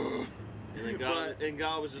 And then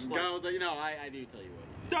God was just like... God was like, I do tell you what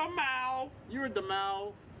Dumau. You're the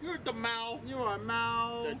Mao. You're the Mao. You are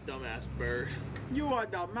Mao. That dumbass bird. You are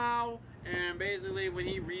the Mao. And basically, when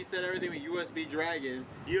he reset everything with USB Dragon,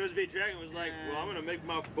 USB Dragon was like, well, I'm gonna make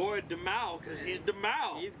my boy Demao because he's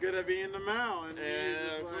Demao. He's gonna be in the Mao. And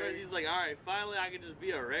he's like, all right, finally I can just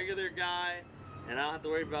be a regular guy, and I don't have to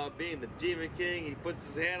worry about being the Demon King. He puts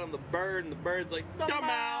his hand on the bird, and the bird's like,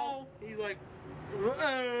 Demao. He's like,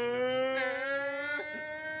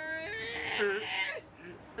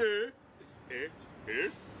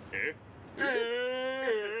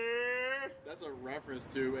 That's a reference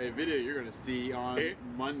to a video you're gonna see on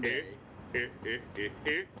Monday. That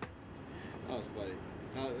was funny.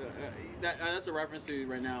 That's a reference to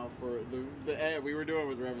right now for the ad we were doing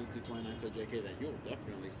with reference to 29 to JK that you'll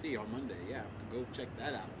definitely see on Monday. Yeah, go check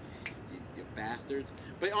that out, you bastards.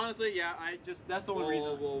 But honestly, yeah, that's the only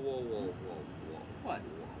reason. Whoa. What?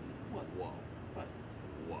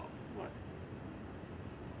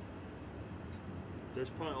 There's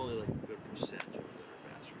probably only like a good percentage of them that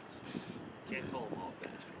are bastards. Can't call them all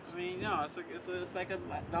bastards. I mean, no,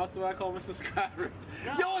 that's what I call my subscribers.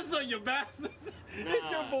 No. Yo, what's up, you bastards? It's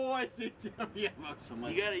your boy, CTM Emotion.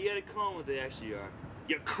 You gotta call them what they actually are.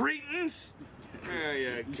 You cretins! There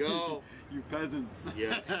you go. You peasants.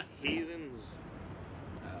 Yeah, heathens.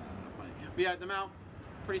 Funny. But yeah, the mount,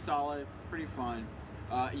 pretty solid, pretty fun.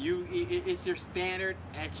 It's your standard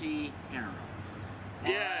ecchi harem.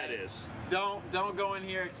 Yeah, it is. Don't go in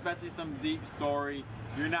here expecting some deep story.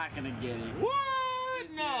 You're not gonna get it. What?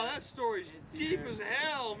 No, that story's deep as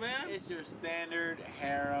hell, man. It's your standard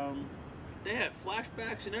harem. They had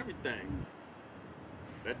flashbacks and everything.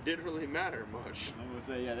 That didn't really matter much. I'm gonna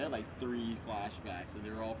say, yeah, they had like 3 flashbacks, and they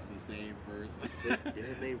were all from the same person.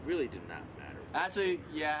 They really did not matter. Actually,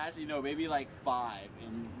 no, maybe like 5,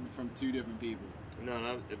 and from 2 different people. No,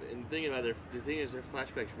 and thinking about the thing is, their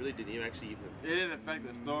flashbacks really didn't even It didn't affect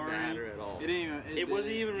the story. Matter at all. It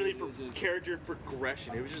wasn't even really for character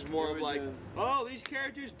progression. It was just more of like, oh, these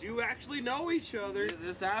characters do actually know each other.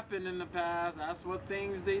 This happened in the past. That's what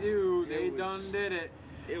things they do. They did it.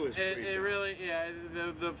 It was. It really, yeah.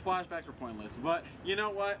 The flashbacks were pointless. But you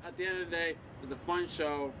know what? At the end of the day, it was a fun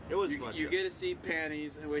show. It was a fun show. You get to see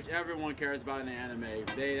panties, in which everyone cares about in the anime.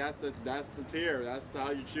 That's the tier. That's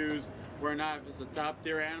how you choose whether or not if it's a top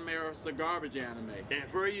tier anime or it's a garbage anime. And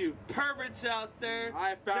for you perverts out there,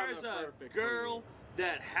 there's a girl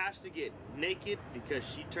that has to get naked because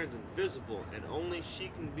she turns invisible, and only she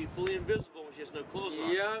can be fully invisible when she has no clothes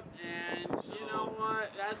on. Yep, and you know what?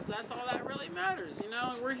 That's all that really matters. You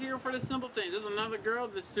know, we're here for the simple things. There's another girl,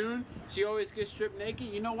 the Soon. She always gets stripped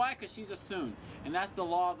naked. You know why? Because she's a Soon, and that's the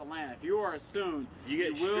law of the land. If you are a Soon,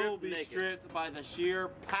 you will be stripped by the sheer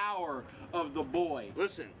power of the boy.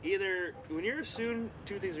 Listen, either when you're a Soon,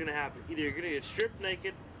 2 things are gonna happen. Either you're gonna get stripped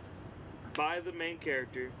naked by the main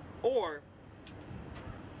character, or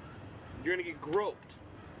you're gonna get groped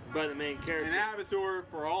by the main character. And that happens to her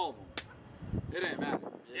for all of them. It didn't matter.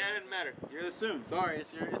 Yeah, it didn't matter. You're the Soon. Sorry,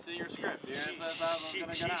 it's in your script. Yeah,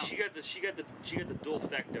 she got the dual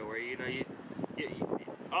facto where you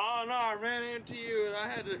oh no, I ran into you and I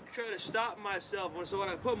had to try to stop myself. So when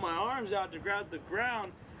I put my arms out to grab the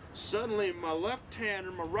ground, suddenly my left hand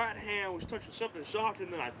or my right hand was touching something softer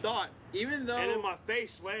than I thought. Even though, and then my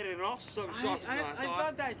face landed and also something softer than I thought. I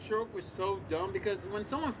thought that trope was so dumb because when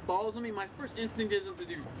someone falls on me, my first instinct isn't to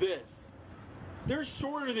do this. They're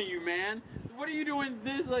shorter than you, man. What are you doing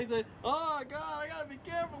this like that? Oh God, I gotta be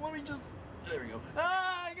careful. Let me just. There we go.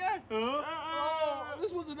 Ah,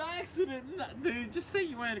 this was an accident. No, dude, just say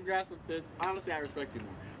you wanted to grab some tits. Honestly, I respect you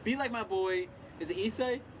more. Be like my boy. Is it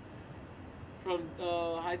Issei? From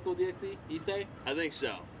High School DxD? Issei? I think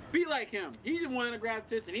so. Be like him. He wanted to grab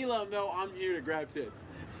tits, and he let him know I'm here to grab tits.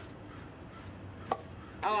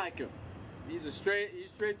 I like him. He's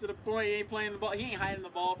straight to the point. He ain't playing the ball. He ain't hiding the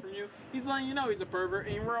ball from you. He's letting you know he's a pervert,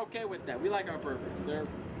 and we're okay with that. We like our perverts. They're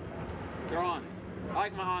honest. I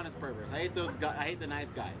like my honest perverts. I hate those guys. I hate the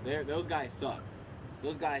nice guys. Those guys suck.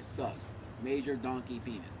 Those guys suck. Major donkey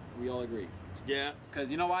penis. We all agree. Yeah. Because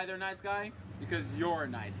you know why they're a nice guy? Because you're a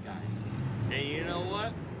nice guy. And you know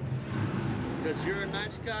what? Because you're a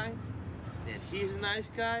nice guy, and he's a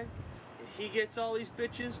nice guy, and he gets all these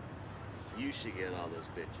bitches, you should get all those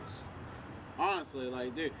bitches. Honestly,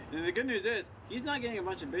 like, dude, and the good news is, he's not getting a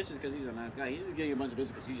bunch of bitches because he's a nice guy. He's just getting a bunch of bitches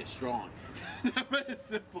because he's just strong. But it's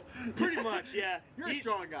simple. Pretty much, yeah. You're a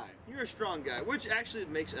strong guy. You're a strong guy, which actually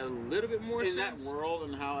makes a little bit more sense. In that world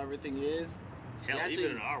and how everything is. Hell,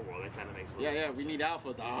 even in our world, that kind of makes a little sense. We need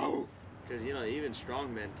alphas. Oh. Because, you know, even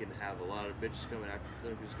strong men can have a lot of bitches coming after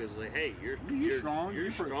them just because, like, hey, you're strong. You're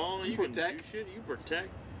strong. You protect. You protect.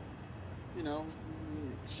 You know,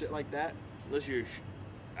 shit like that. Unless you're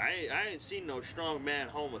I ain't seen no strong man,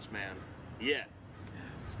 homeless man yet.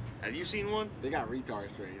 Have you seen one? They got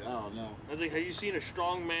retards ready. I don't know. I was like, have you seen a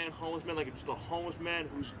strong man, homeless man, like just a homeless man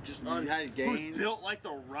who's just who's built like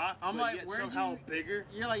the Rock, I'm but like, yet where somehow bigger?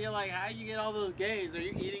 You're like, how do you get all those gains? Are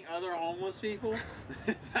you eating other homeless people?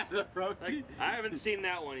 Is that the protein? Like, I haven't seen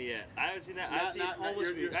that one yet. I haven't seen that. I've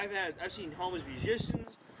seen homeless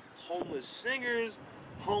musicians, homeless singers,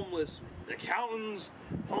 homeless accountants,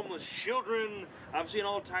 homeless children. I've seen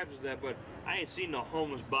all types of that, but I ain't seen no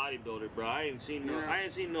homeless bodybuilder, bro. I ain't seen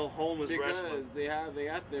no homeless wrestler. Because they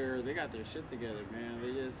got their shit together, man.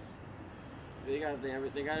 They got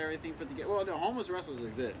everything put together. Well, no, homeless wrestlers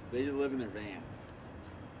exist. They just live in their vans.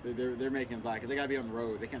 They're making black because they gotta be on the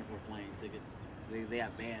road. They can't afford plane tickets, so they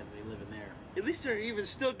have vans. They live in there. At least they're even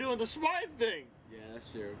still doing the Smythe thing. Yeah, that's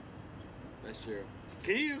true. That's true.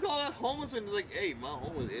 Can you call that homeless? And it's like, hey, my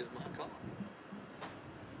homeless is my car.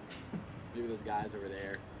 Maybe those guys over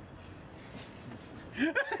there.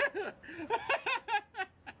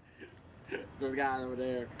 Those guys over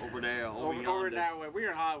there. Over that way. We're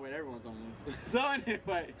in Hollywood. Everyone's homeless. So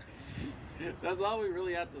anyway, that's all we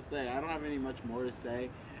really have to say. I don't have any much more to say.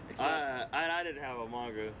 Except I didn't have a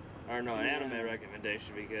manga or an anime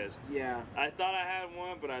recommendation because I thought I had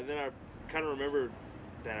one, but then I kind of remembered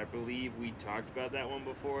that I believe we talked about that one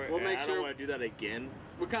before. We'll make I sure don't want to do that again.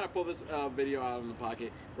 We'll kind of pull this video out of the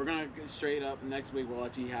pocket. We're gonna go straight up next week. We'll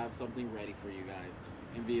actually have something ready for you guys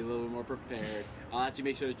and be a little more prepared. I'll actually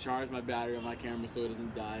make sure to charge my battery on my camera so it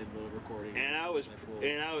doesn't die in the recording. And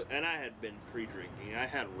I had been pre-drinking. I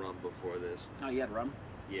had rum before this. Oh, you had rum?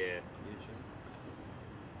 Yeah. You didn't share?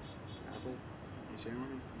 Asshole. You sharing with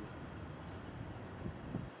me?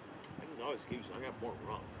 I can always give you some. I got more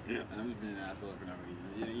rum. Yeah. I'm just being an asshole for no reason.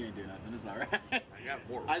 You ain't doing nothing. It's alright. I got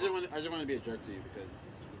more rum. I just want to be a jerk to you because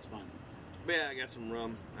it's fun. But yeah, I got some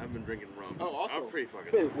rum. I've been drinking rum. Oh, also, I'm pretty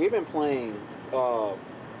fucking. We've been playing a lot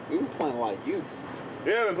of Ukes.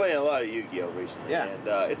 We have been playing a lot of Yu-Gi-Oh recently. Yeah.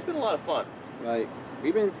 And it's been a lot of fun. Like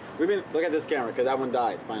we've been look at this camera because that one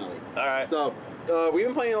died finally. All right. So we've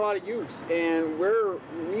been playing a lot of Ukes, and we're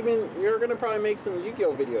gonna probably make some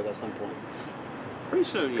Yu-Gi-Oh videos at some point. Pretty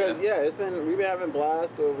soon, because we've been having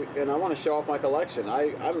blasts, and I want to show off my collection.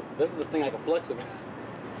 This is the thing I can flex about.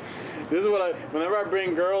 This is what whenever I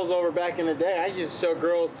bring girls over back in the day, I just show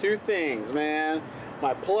girls two things, man.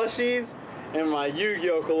 My plushies and my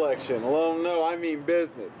Yu-Gi-Oh collection. Let them know I mean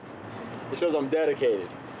business. It shows I'm dedicated.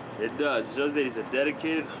 It does. It shows that he's a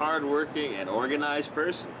dedicated, hardworking, and organized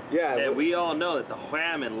person. Yeah. And we all know that the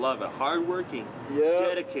wham love a hardworking,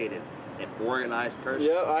 dedicated, and organized person.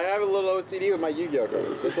 Yeah, I have a little OCD with my Yu-Gi-Oh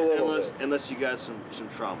cards. Just a little bit. Unless you got some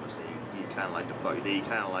traumas that you kind of like to fuck. That you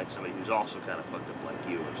kind of like somebody who's also kind of fucked up like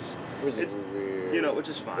you, which is weird. You know, which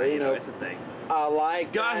is fine. But, you know, it's a thing. I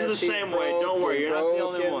like guys are the same way. Don't worry, you're not the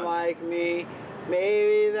only one. Like me,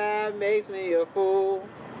 maybe that makes me a fool.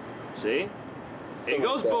 See? It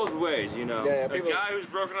goes both ways, you know. Yeah, a guy who's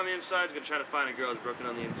broken on the inside is gonna try to find a girl who's broken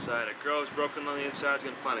on the inside. A girl who's broken on the inside is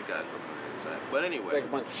gonna find a guy who's broken on the inside. But anyway, like a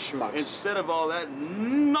bunch of schmucks. Instead of all that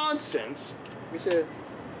nonsense, we should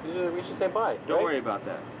say bye. Don't worry about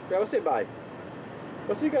that. Yeah, we'll say bye.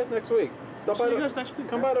 We'll see you guys next week. See you guys next week.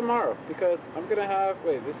 Come by tomorrow because I'm gonna have.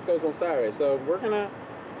 Wait, this goes on Saturday, so we're gonna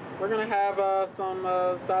have some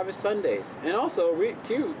Savage Sundays, and also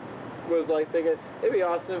Q was like thinking it'd be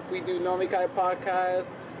awesome if we do Nomikai podcast.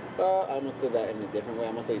 I almost said that in a different way.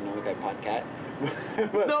 I'm gonna say Nomikai podcast.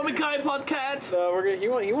 Nomikai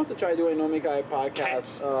podcast. He wants to try doing Nomikai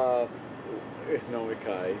podcast.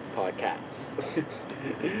 Nomikai podcasts.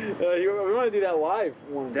 We want to do that live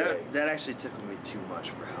one day. That actually tickled me too much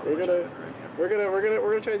for how we're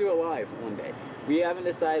gonna try to do it live one day. We haven't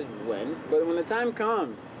decided when, but when the time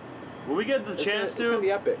comes, when we get the chance to, it's gonna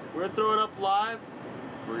be epic. We're gonna throw it up live.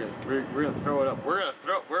 We're gonna throw it up. We're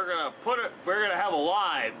gonna have a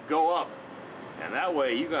live go up, and that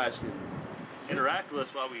way you guys can interact with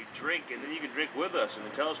us while we drink, and then you can drink with us and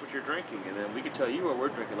then tell us what you're drinking, and then we can tell you what we're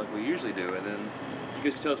drinking like we usually do, and then you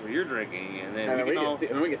guys can tell us what you're drinking, and then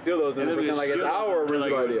we can steal those and pretend like it's our original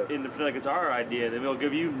idea. And pretend like it's our idea, and then we'll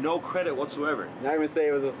give you no credit whatsoever. Not even say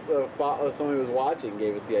it was someone who was watching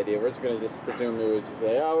gave us the idea. We're just gonna just presume it was just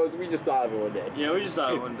say, we just thought of it one day. Yeah, we just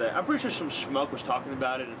thought of it one day. I'm pretty sure some schmuck was talking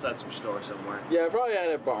about it inside some store somewhere. Yeah, probably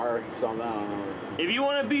at a bar or something. I don't know. If you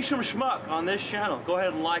want to be some schmuck on this channel, go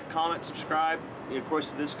ahead and like, comment, subscribe. Of course,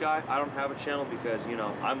 to this guy, I don't have a channel because he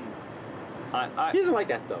doesn't like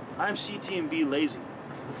that stuff. I'm CTMB lazy.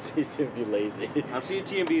 CTMB lazy. I'm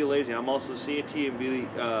CTMB lazy. I'm also CTMB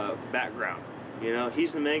background. You know,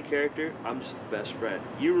 he's the main character. I'm just the best friend.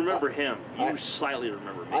 You remember him. You slightly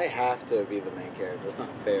remember me. I have to be the main character. It's not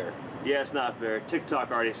fair. Yeah, it's not fair.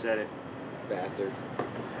 TikTok already said it. Bastards.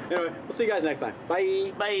 Anyway, we'll see you guys next time.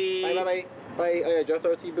 Bye. Bye. Bye. Bye. Bye. Bye. Oh yeah,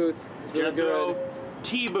 Jethro Tea Boots. It's really Jethro good.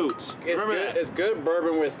 Tea Boots. It's Remember good. that. It's good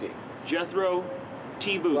bourbon whiskey. Jethro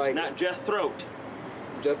Tea Boots, Like- not Jethro.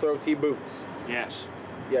 Jethro Tea Boots. Yes.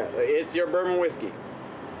 Yeah, it's your bourbon whiskey.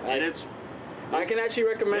 And it's I can actually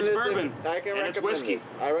recommend It's this. bourbon, I can and recommend it's whiskey. this.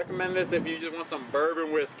 I recommend this if you just want some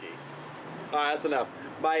bourbon whiskey. Alright, that's enough.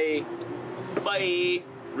 Bye. Bye.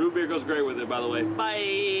 Root beer goes great with it, by the way.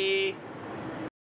 Bye.